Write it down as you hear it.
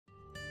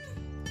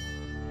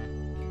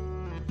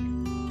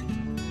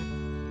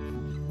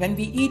when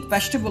we eat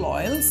vegetable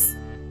oils,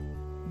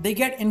 they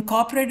get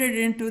incorporated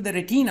into the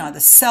retina,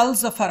 the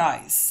cells of our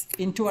eyes,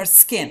 into our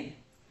skin.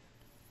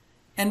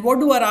 And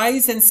what do our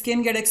eyes and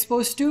skin get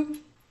exposed to?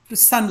 To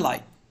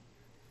sunlight.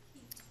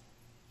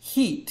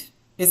 Heat.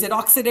 Is it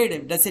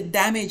oxidative? Does it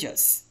damage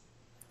us?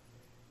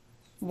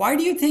 Why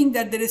do you think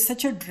that there is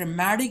such a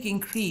dramatic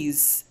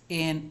increase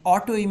in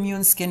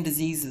autoimmune skin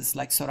diseases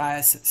like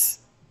psoriasis?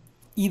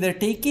 Either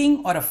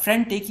taking or a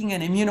friend taking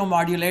an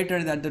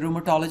immunomodulator that the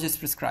rheumatologist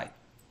prescribed.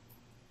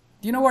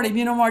 Do you know what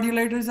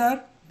immunomodulators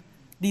are?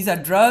 These are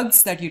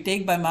drugs that you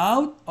take by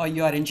mouth or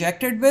you are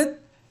injected with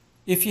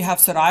if you have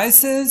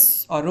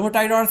psoriasis or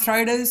rheumatoid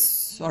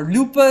arthritis or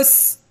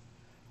lupus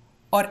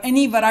or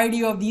any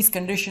variety of these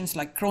conditions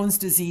like Crohn's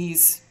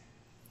disease,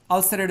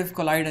 ulcerative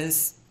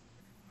colitis.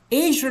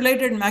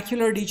 Age-related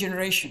macular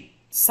degeneration,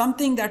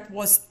 something that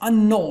was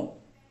unknown,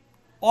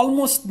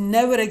 almost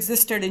never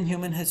existed in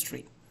human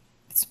history.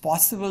 It's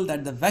possible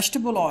that the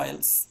vegetable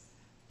oils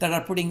that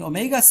are putting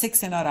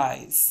omega-6 in our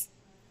eyes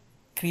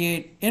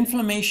create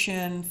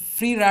inflammation,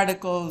 free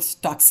radicals,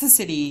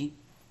 toxicity,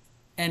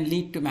 and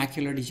lead to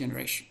macular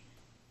degeneration.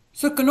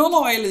 So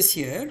canola oil is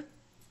here,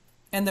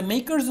 and the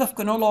makers of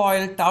canola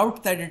oil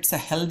tout that it's a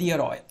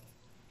healthier oil.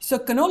 So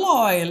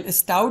canola oil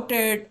is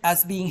touted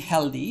as being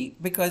healthy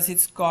because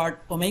it's got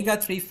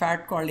omega-3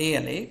 fat called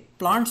ALA,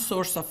 plant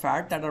source of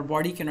fat that our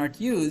body cannot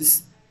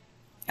use,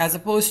 as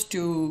opposed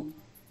to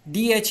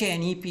DHEA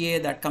and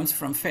EPA that comes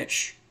from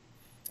fish.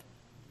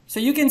 So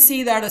you can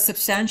see that a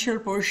substantial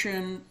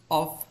portion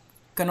of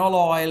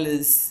canola oil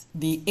is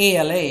the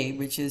ALA,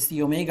 which is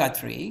the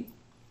omega-3.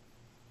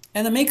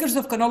 And the makers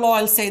of canola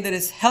oil say there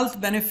is health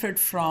benefit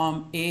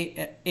from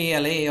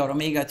ALA or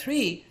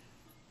omega-3.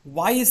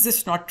 Why is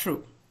this not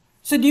true?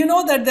 So do you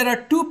know that there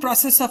are two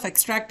processes of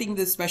extracting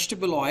this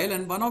vegetable oil,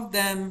 and one of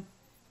them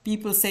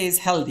people say is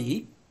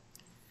healthy.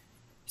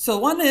 So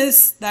one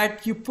is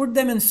that you put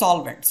them in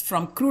solvents.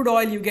 From crude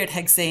oil you get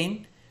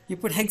hexane. You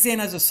put hexane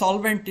as a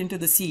solvent into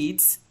the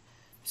seeds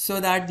so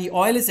that the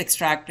oil is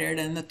extracted,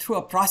 and through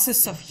a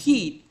process of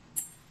heat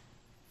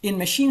in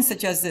machines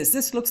such as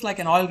this looks like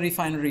an oil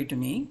refinery to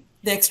me,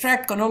 they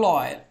extract canola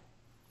oil.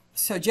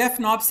 So Jeff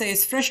Knopp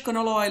says fresh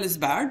canola oil is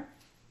bad,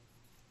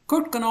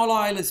 cooked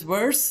canola oil is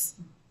worse,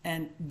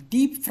 and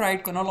deep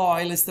fried canola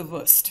oil is the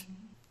worst.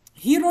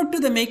 He wrote to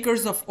the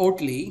makers of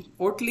Oatly.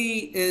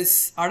 Oatly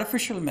is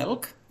artificial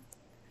milk,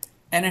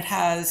 and it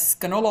has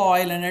canola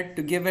oil in it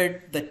to give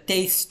it the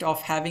taste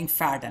of having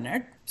fat in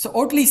it. So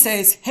Oatly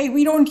says, hey,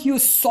 we don't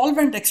use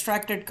solvent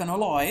extracted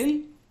canola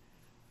oil.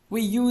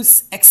 We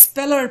use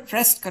expeller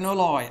pressed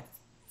canola oil.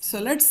 So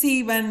let's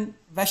see, when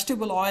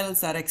vegetable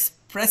oils are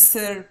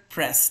expressor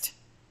pressed,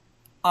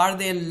 are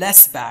they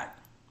less bad?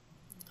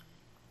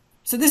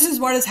 So this is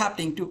what is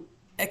happening. To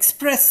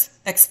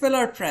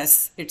expeller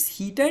press, it's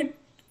heated,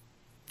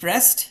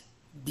 pressed,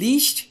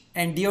 bleached,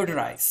 and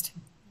deodorized.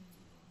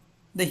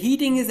 The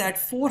heating is at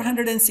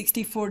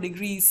 464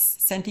 degrees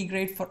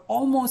centigrade for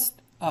almost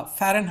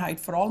Fahrenheit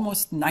for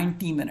almost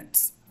 90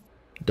 minutes.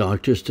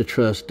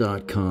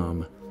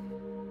 DoctorsToTrust.com.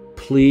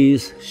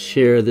 Please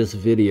share this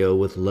video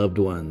with loved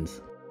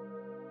ones.